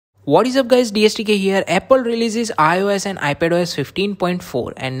What is up guys, DSTK here. Apple releases iOS and iPadOS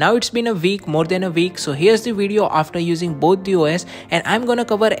 15.4 and now it's been a week, more than a week. So here's the video after using both the OS, and I'm gonna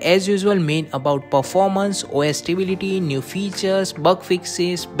cover as usual main about performance, OS stability, new features, bug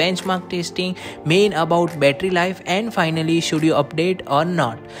fixes, benchmark testing, main about battery life, and finally should you update or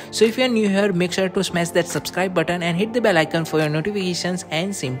not. So if you're new here, make sure to smash that subscribe button and hit the bell icon for your notifications,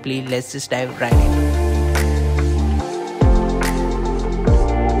 and simply let's just dive right in.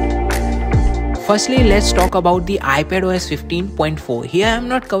 Firstly, let's talk about the iPadOS 15.4. Here I am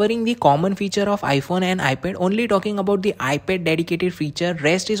not covering the common feature of iPhone and iPad, only talking about the iPad dedicated feature.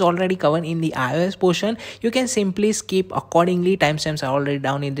 Rest is already covered in the iOS portion. You can simply skip accordingly. Timestamps are already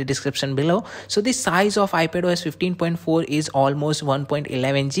down in the description below. So the size of iPadOS 15.4 is almost 1.11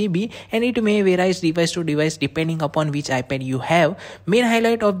 GB and it may vary device to device depending upon which iPad you have. Main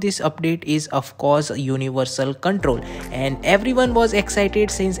highlight of this update is of course universal control, and everyone was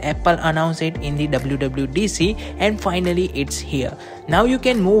excited since Apple announced it in the WWDC, and finally it's here. Now you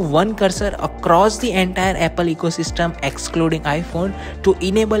can move one cursor across the entire Apple ecosystem excluding iPhone. To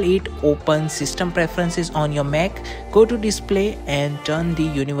enable it, open System Preferences on your Mac, go to Display and turn the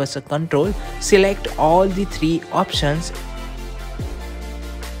universal control. Select all the three options,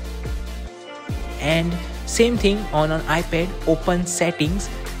 and same thing on an iPad. Open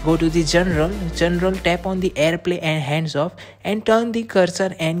Settings, go to the General, tap on the AirPlay and hands off and turn the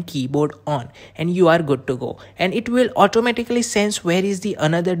cursor and keyboard on, and you are good to go. And it will automatically sense where is the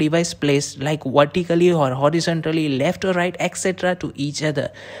another device placed, like vertically or horizontally, left or right, etc. to each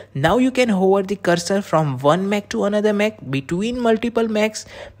other. Now you can hover the cursor from one Mac to another Mac, between multiple Macs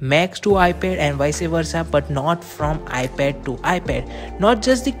to iPad and vice versa, but not from iPad to iPad. Not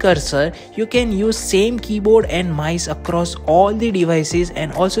just the cursor, you can use same keyboard and mice across all the devices,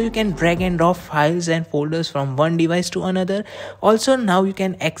 and also you can drag and drop files and folders from one device to another. Also now you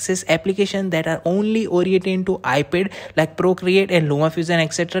can access applications that are only oriented to iPad like Procreate and LumaFusion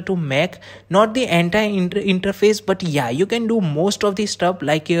etc. to Mac. Not the entire interface, but yeah, you can do most of the stuff.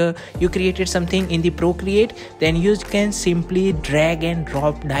 Like you created something in the Procreate, then you can simply drag and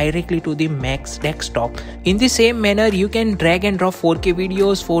drop directly to the Mac's desktop. In the same manner, you can drag and drop 4K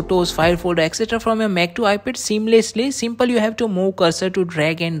videos, photos, file folder etc. from your Mac to iPad seamlessly. Simple, you have to move cursor to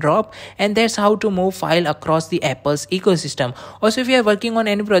drag and drop, and that's how to move file across the Apple's ecosystem. Also, if you are working on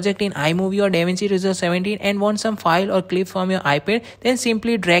any project in iMovie or DaVinci Resolve 17 and want some file or clip from your iPad, then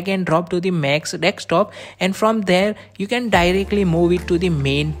simply drag and drop to the Mac's desktop, and from there you can directly move it to the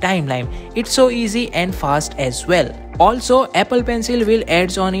main timeline. It's so easy and fast as well. Also, Apple Pencil will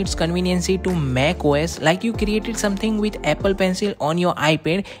add on its convenience to Mac OS. Like you created something with Apple Pencil on your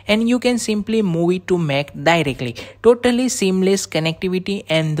iPad and you can simply move it to Mac directly. Totally seamless connectivity,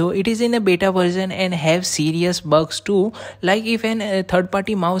 and though it is in a beta version and have serious bugs too, like if a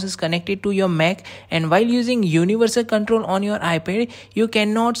third-party mouse is connected to your Mac and while using universal control on your iPad, you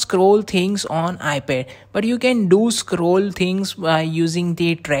cannot scroll things on iPad, but you can do scroll things by using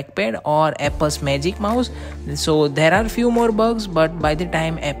the trackpad or Apple's Magic Mouse. So there are few more bugs, but by the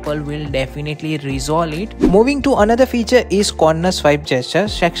time Apple will definitely resolve it. Moving to another feature is corner swipe gesture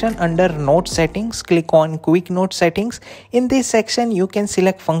section under Note Settings. Click on Quick Note Settings. In this section, you can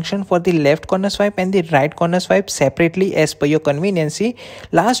select function for the left corner swipe and the right corner swipe separately as per your convenience.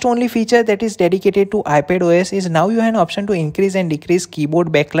 Last only feature that is dedicated to iPadOS is now you have an option to increase and decrease keyboard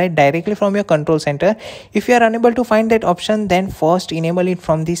backlight directly from your control center. If you are unable to find that option, then first enable it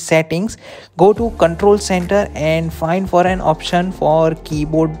from the settings. Go to Control Center and find for an option for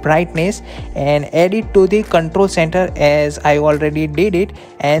keyboard brightness and add it to the control center as I already did it,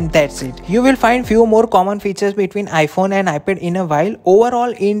 and that's it. You will find few more common features between iPhone and iPad in a while.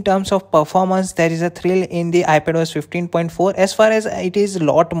 Overall, in terms of performance, there is a thrill in the iPadOS 15.4 as far as it is a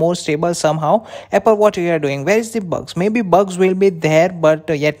lot more stable somehow. Apple, what you are doing? Where is the bugs? Maybe bugs will be there but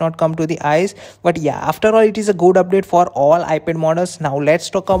yet not come to the eyes. But yeah, after all, it is a good update for all iPad models. Now let's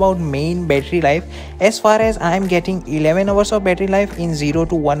talk about main battery life. As far as I am getting 11 hours of battery life in 0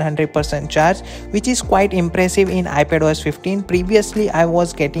 to 100% charge, which is quite impressive in iPadOS 15. Previously, I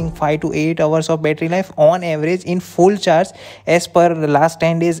was getting 5 to 8 hours of battery life on average in full charge as per the last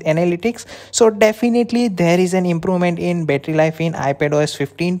 10 days analytics. So definitely there is an improvement in battery life in iPadOS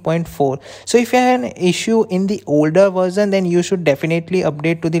 15.4. So if you have an issue in the older version, then you should definitely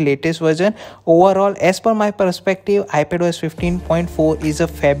update to the latest version. Overall, as per my perspective, iPadOS 15.4 is a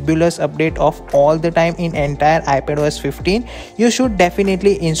fabulous update of all the time in entire iPadOS 15. You should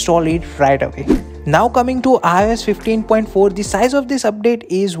definitely install it right away. Now coming to iOS 15.4, the size of this update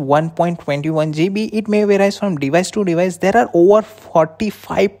is 1.21 GB. It may vary from device to device. There are over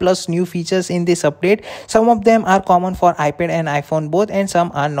 45 plus new features in this update. Some of them are common for iPad and iPhone both, and some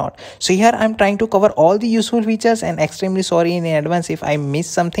are not. So here I'm trying to cover all the useful features, and extremely sorry in advance if I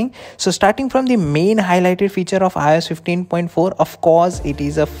missed something. So starting from the main highlighted feature of iOS 15.4, of course it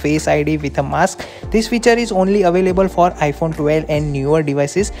is a Face ID with a mask. This feature is only available for iPhone 12 and newer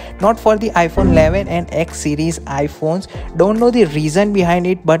devices, not for the iPhone 11 and X series iPhones. Don't know the reason behind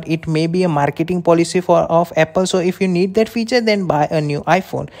it, but it may be a marketing policy of Apple. So if you need that feature, then buy a new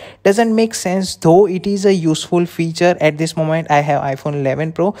iPhone. Doesn't make sense, though it is a useful feature. At this moment I have iPhone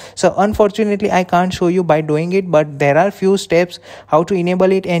 11 Pro, so unfortunately I can't show you by doing it, but there are few steps how to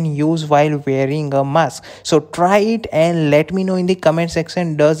enable it and use while wearing a mask. So try it and let me know in the comment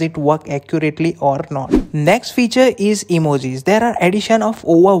section, does it work accurately or not. Next feature is emojis. There are addition of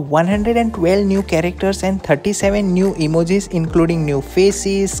over 112 new characters and 37 new emojis, including new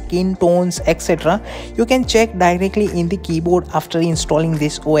faces, skin tones, etc. You can check directly in the keyboard after installing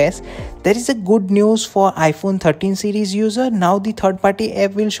this OS. There is a good news for iPhone 13 series user. Now the third-party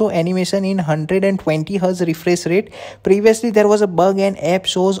app will show animation in 120 Hz refresh rate. Previously there was a bug and app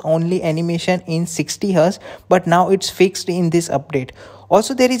shows only animation in 60 Hz, but now it's fixed in this update.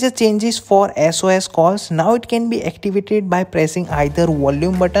 Also, there is a changes for SOS calls. Now it can be activated by pressing either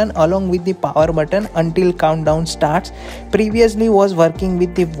volume button along with the power button until countdown starts. Previously was working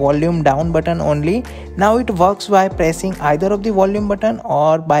with the volume down button only. Now it works by pressing either of the volume button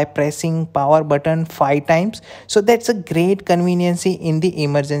or by pressing power button 5 times. So that's a great convenience in the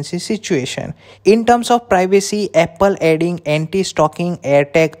emergency situation. In terms of privacy, Apple adding anti-stalking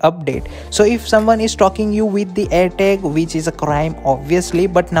AirTag update. So if someone is stalking you with the AirTag, which is a crime obviously,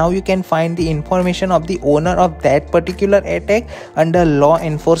 but now you can find the information of the owner of that particular AirTag under Law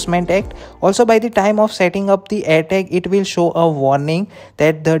Enforcement Act. Also, by the time of setting up the AirTag, it will show a warning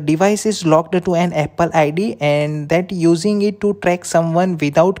that the device is locked to an Apple ID and that using it to track someone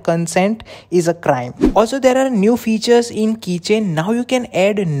without consent is a crime. Also, there are new features in keychain. Now you can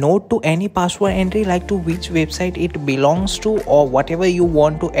add a note to any password entry, like to which website it belongs to or whatever you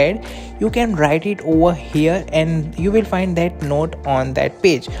want to add. You can write it over here and you will find that note on that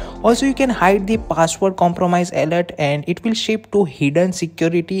page. Also, you can hide the password compromise alert and it will ship to hidden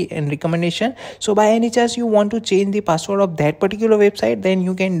security and recommendation. So by any chance you want to change the password of that particular website, then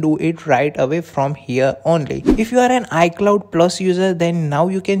you can do it right away from here only. If you are an iCloud Plus user, then now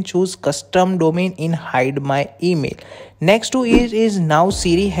you can choose custom domain in hide my email. Next to it is now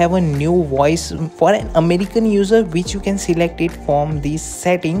Siri have a new voice for an American user, which you can select it from these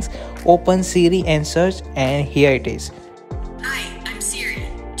settings. Open Siri and search, and here it is.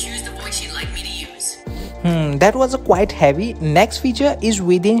 That was a quite heavy. Next feature is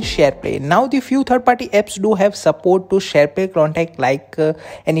within SharePlay. Now the few third-party apps do have support to SharePlay contact, like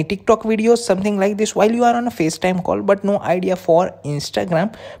any TikTok videos, something like this, while you are on a FaceTime call, but no idea for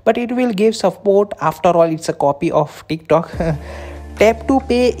Instagram. But it will give support. After all, it's a copy of TikTok. Tap to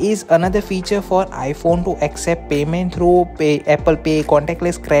Pay is another feature for iPhone to accept payment through Apple Pay,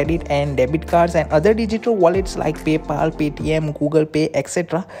 contactless credit and debit cards, and other digital wallets like PayPal, Paytm, Google Pay,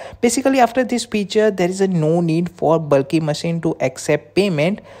 etc. Basically, after this feature, there is no need for bulky machine to accept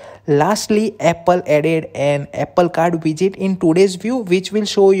payment. Lastly, Apple added an Apple Card widget in today's view, which will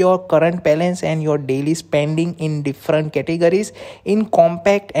show your current balance and your daily spending in different categories in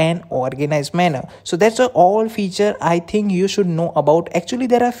compact and organized manner. So that's all feature I think you should know about. Actually,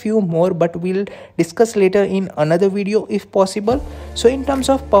 there are few more, but we'll discuss later in another video if possible. So in terms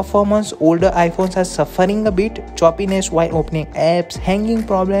of performance, older iPhones are suffering a bit choppiness while opening apps, hanging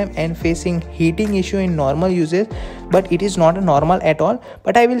problem, and facing heating issue in normal usage. But it is not a normal at all.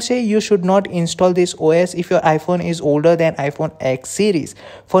 But I will say you should not install this OS if your iPhone is older than iPhone X series.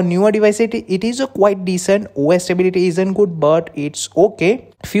 For newer devices, it is a quite decent. OS stability isn't good, but it's okay.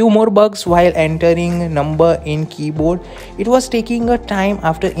 Few more bugs while entering number in keyboard. It was taking a time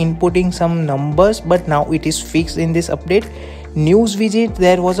after inputting some numbers, but now it is fixed in this update. News widget,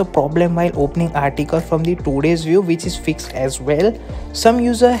 there was a problem while opening article from the today's view, which is fixed as well. Some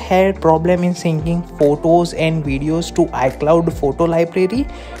user had problem in syncing photos and videos to iCloud photo library,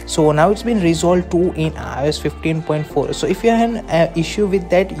 so now it's been resolved too in iOS 15.4. so if you have an issue with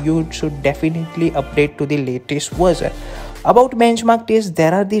that, you should definitely update to the latest version. About benchmark test,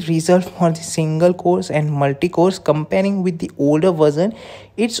 there are the results for the single cores and multi-cores. Comparing with the older version,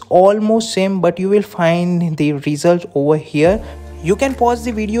 it's almost same, but you will find the result over here. You can pause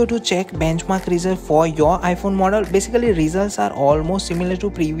the video to check benchmark results for your iPhone model. Basically, results are almost similar to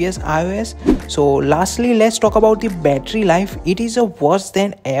previous iOS. So lastly, let's talk about the battery life. It is a worse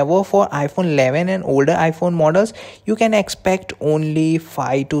than ever for iPhone 11 and older iPhone models. You can expect only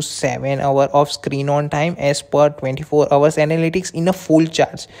 5 to 7 hours of screen on time as per 24 hours analytics in a full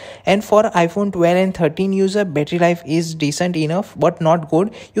charge. And for iPhone 12 and 13 user, battery life is decent enough but not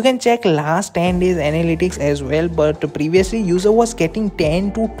good. You can check last 10 days analytics as well, but previously user was getting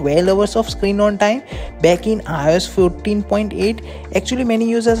 10 to 12 hours of screen on time back in iOS 14.8. Actually, many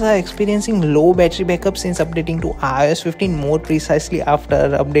users are experiencing low battery backup since updating to iOS 15, more precisely after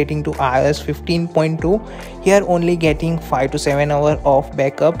updating to iOS 15.2. Here only getting 5 to 7 hours of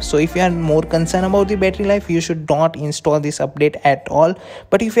backup. So if you are more concerned about the battery life, you should not install this update at all.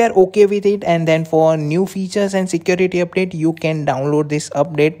 But if you are okay with it, and then for new features and security update, you can download this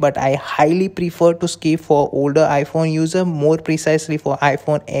update. But I highly prefer to skip for older iPhone user, more precisely for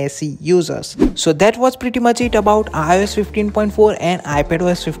iPhone SE users. So that was pretty much it about iOS 15.4 and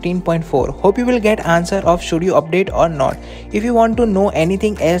iPadOS 15.4. Hope you will get answer of should you update or not. If you want to know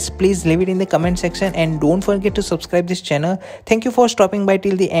anything else, please leave it in the comment section, and don't forget to subscribe this channel. Thank you for stopping by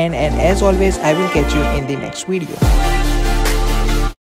till the end, and as always, I will catch you in the next video.